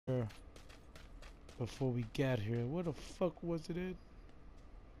before we got here. Where the fuck was it at?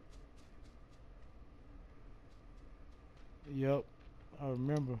 Yup, I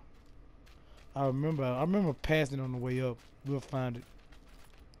remember. I remember passing on the way up. We'll find it.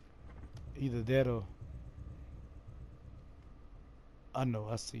 Either that or I know.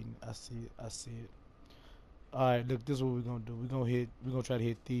 I see it. All right, look. This is what we're gonna do. We're gonna try to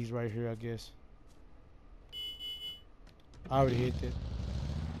hit these right here. I guess. I already hit that.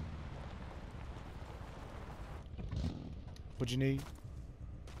 What you need?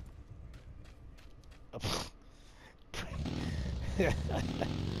 I'm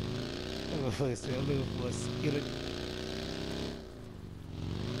looking for a skillet.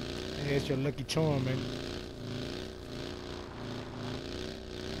 Hey, it's your lucky charm, man.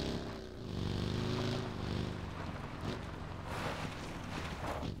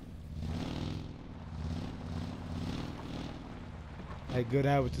 Hey, good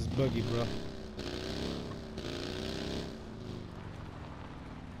eye with this buggy, bro.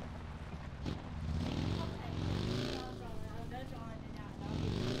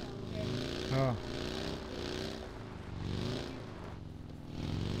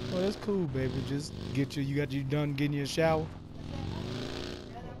 Well, that's cool, baby. Just you got you done getting your shower?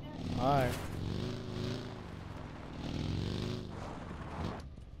 Alright.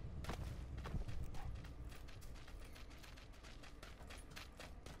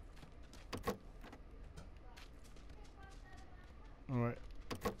 Alright.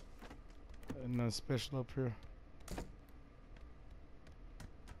 Nothing special up here.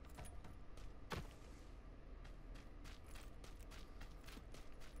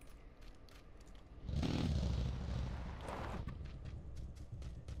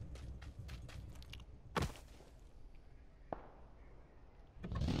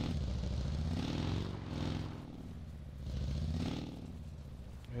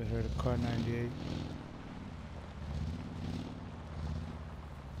 I heard a car 98.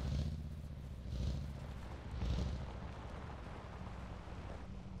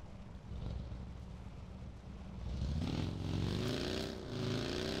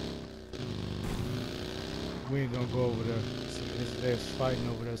 We ain't gonna go over there. They're fighting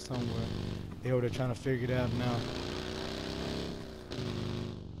over there somewhere. They over there trying to figure it out now.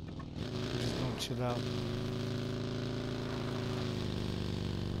 We're just gonna chill out.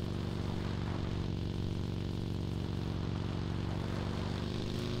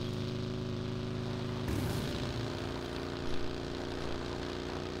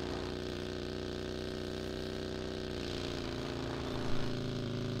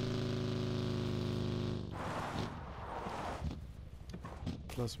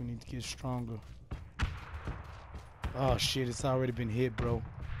 Plus, we need to get stronger. Oh shit, it's already been hit, bro.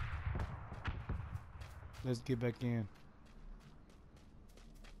 Let's get back in.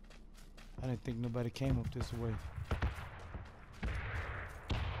 I didn't think nobody came up this way.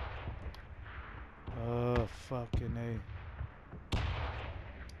 Fucking A.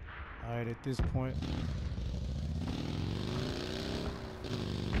 Alright, at this point.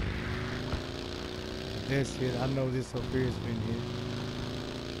 That's hit. I know this up here has been hit.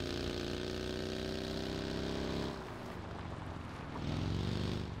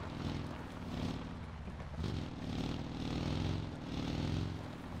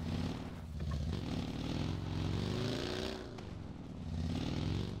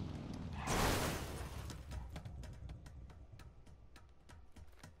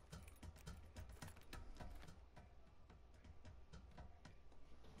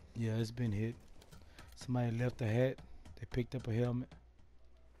 Yeah, it's been hit. Somebody left a hat. They picked up a helmet.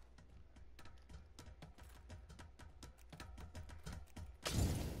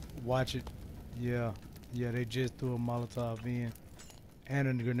 Watch it. Yeah. Yeah, they just threw a Molotov in. And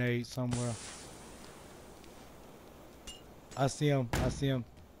a grenade somewhere. I see him. I see him.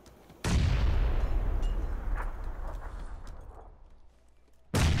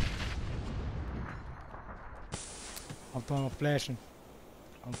 I'm throwing, I'm flashing.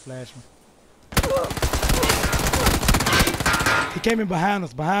 I'm flashing. He came in behind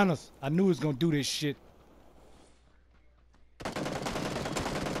us, I knew he was gonna do this shit.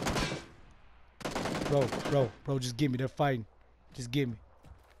 Bro, just give me, they're fighting. Just give me.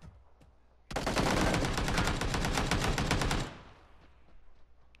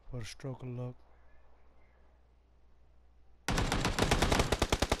 What a stroke of luck.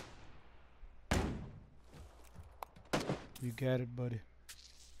 You got it, buddy.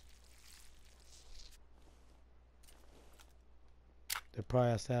 They're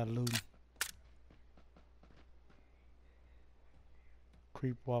probably outside looting.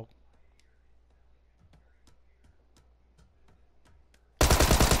 Creep walk.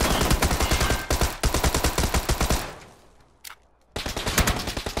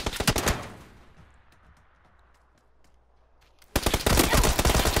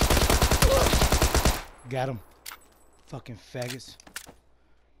 Got him. Fucking faggots.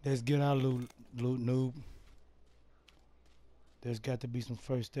 Let's get our loot, noob. There's got to be some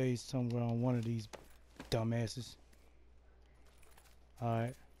first aid somewhere on one of these dumbasses.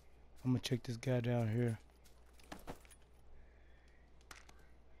 Alright. I'm gonna check this guy down here.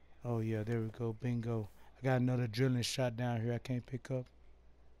 Oh yeah, there we go. Bingo. I got another drilling shot down here I can't pick up.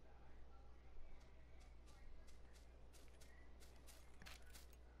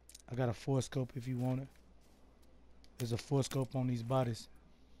 I got a 4-scope if you want it. There's a 4-scope on these bodies.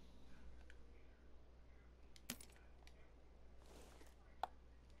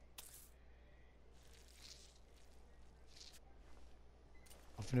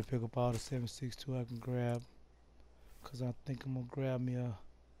 I'm finna pick up all the 7.62 I can grab. Cause I think I'm gonna grab me a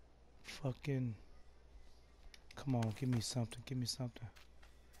fucking... Come on, give me something, give me something.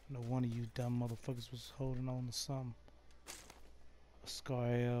 I know one of you dumb motherfuckers was holding on to something. A Scar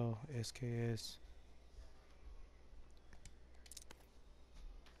L, SKS.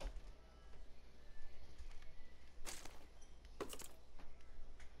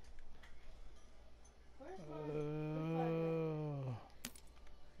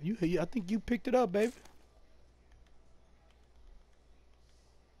 I think you picked it up, baby.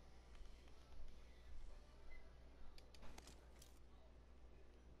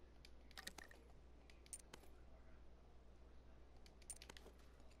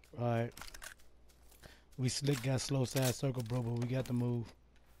 Alright. We slick got slow side circle, bro, but we got to move.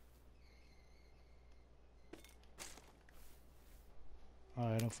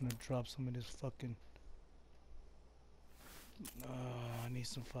 Alright, I'm finna drop some of this fucking... I need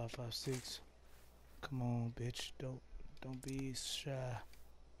some 5.56. Come on, bitch. Don't be shy.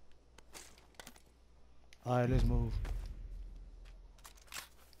 Alright, let's move.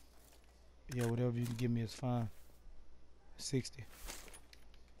 Yeah, whatever you can give me is fine. 60.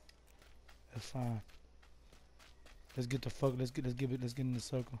 That's fine. Let's get the fuck. Let's get in the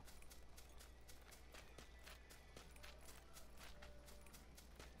circle.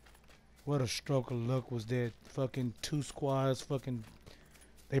 What a stroke of luck was that? Fucking 2 squads. Fucking.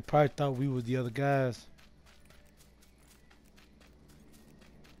 They probably thought we were the other guys.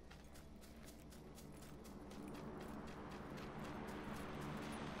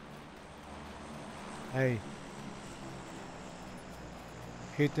 Hey.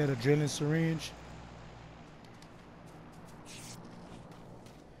 Hit that adrenaline syringe.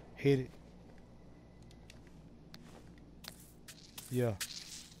 Hit it. Yeah.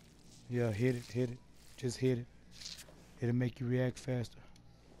 Yeah, hit it, hit it. Just hit it. It'll make you react faster.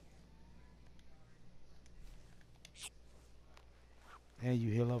 And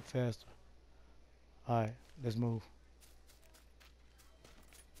you heal up faster. Alright, let's move.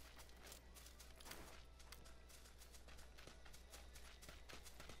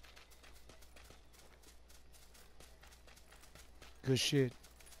 Good shit.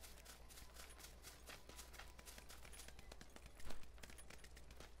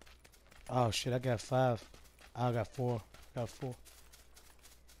 Oh shit, I got 5. I got 4. Got 4.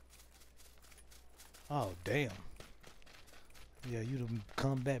 Oh damn. Yeah, you the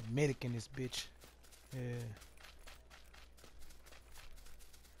combat medic in this bitch. Yeah.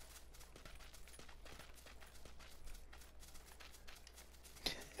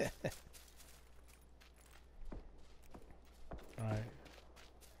 Alright.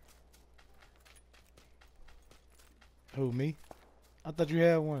 Who, me? I thought you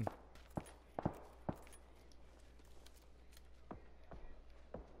had one.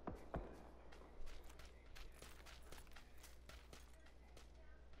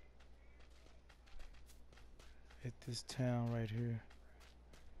 Hit this town right here.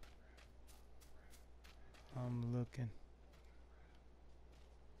 I'm looking.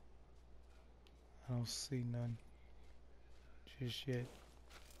 I don't see none just yet.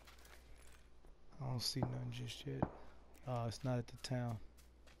 I don't see none just yet. Oh, it's not at the town.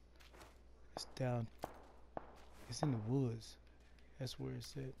 It's down. It's in the woods. That's where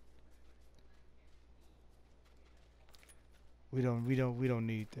it's at. We don't need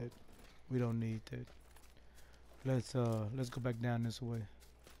that. We don't need that. Let's go back down this way.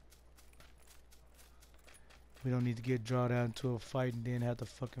 We don't need to get drawn out into a fight and then have to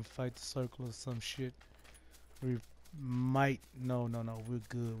fucking fight the circle or some shit. We might no, we're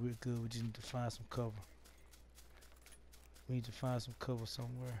good. We're good. We just need to find some cover. We need to find some cover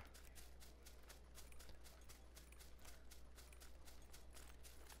somewhere.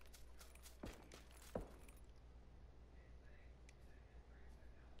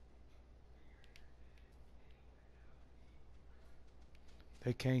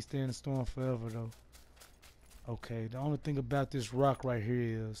 They can't stay in the storm forever though. Okay, the only thing about this rock right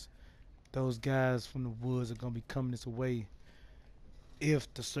here is those guys from the woods are gonna be coming this way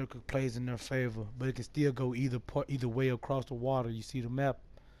if the circle plays in their favor. But it can still go either way across the water. You see the map?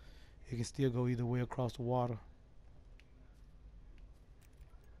 It can still go either way across the water.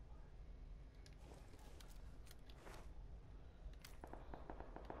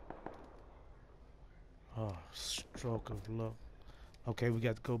 Oh, stroke of luck. Okay, we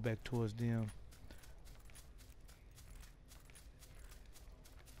got to go back towards them.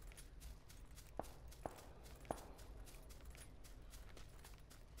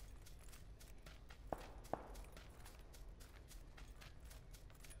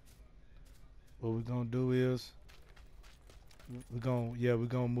 What we're gonna do is we're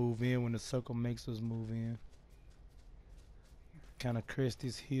gonna move in when the circle makes us move in. Kind of crest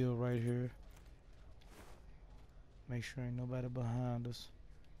this hill right here. Make sure ain't nobody behind us.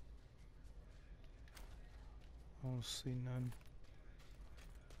 I don't see nothing.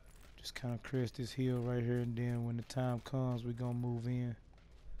 Just kind of crest this hill right here, and then when the time comes, we're gonna move in.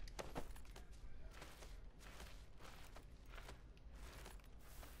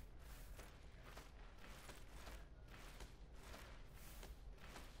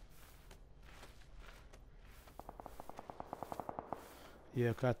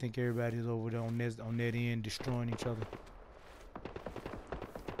 Yeah, 'cause I think everybody's over there on that end destroying each other.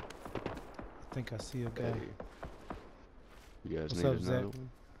 I think I see a guy. Hey. You guys What's need up, another Zach?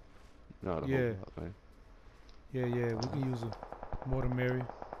 one? Not a Yeah. whole lot, man. Yeah, we can use a more than Mary.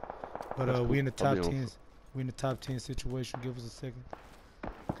 But That's we in the cool. I'll top be on 10. We in the top 10 situation. Give us a second.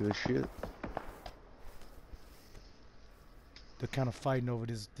 Good shit. They're kind of fighting over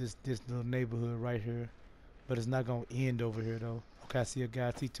this little neighborhood right here, but it's not gonna end over here though. Okay, I see a guy.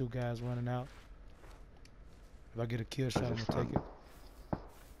 I see two guys running out. If I get a kill shot, I'm That's gonna take it. fine.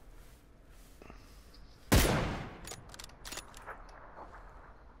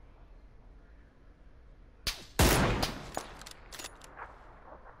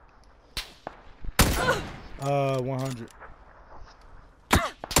 100.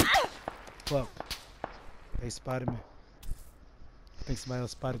 Fuck. They spotted me. I think somebody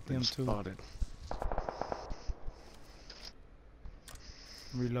else spotted them too. Spotted.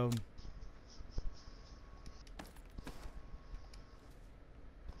 Reloading.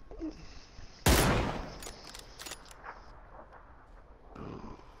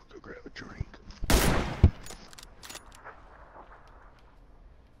 Go grab a drink.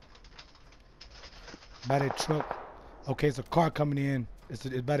 By that truck. Okay, it's a car coming in. It's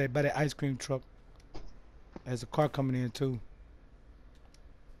by that ice cream truck. There's a car coming in too.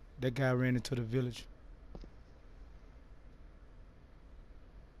 That guy ran into the village.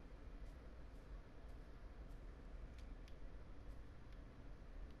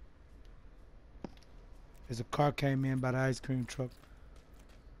 There's a car came in by the ice cream truck.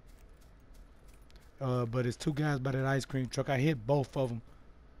 But it's two guys by that ice cream truck. I hit both of them.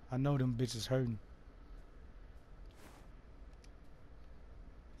 I know them bitches hurting.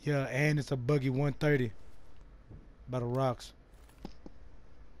 Yeah, and it's a buggy 130 by the rocks.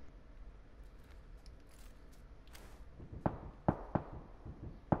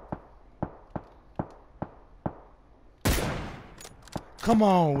 Come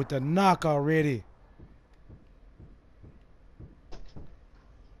on with the knock already.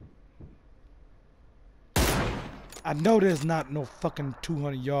 I know there's not no fucking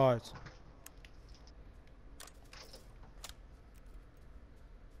 200 yards.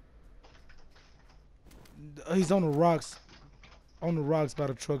 He's on the rocks. On the rocks by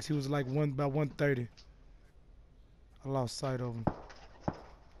the trucks. He was like by 130. I lost sight of him.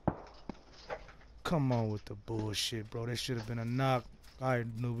 Come on with the bullshit, bro. That should have been a knock. Alright,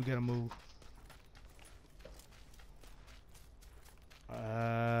 no, we gotta move.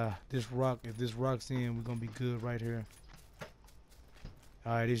 If this rock's in, we're gonna be good right here.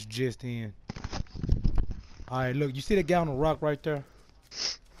 Alright, it's just in. Alright, look, you see that guy on the rock right there?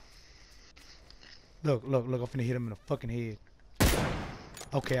 Look, I'm finna hit him in the fucking head.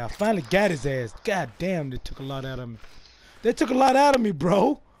 Okay, I finally got his ass. God damn, they took a lot out of me. They took a lot out of me,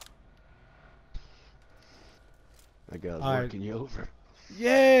 bro. That guy's All right. working you over.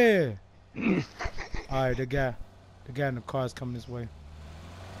 Yeah. Alright, the guy in the car is coming this way.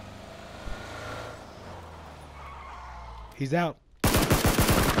 He's out.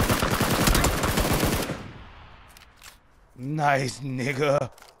 Nice, nigga.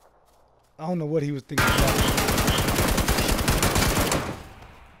 I don't know what he was thinking about.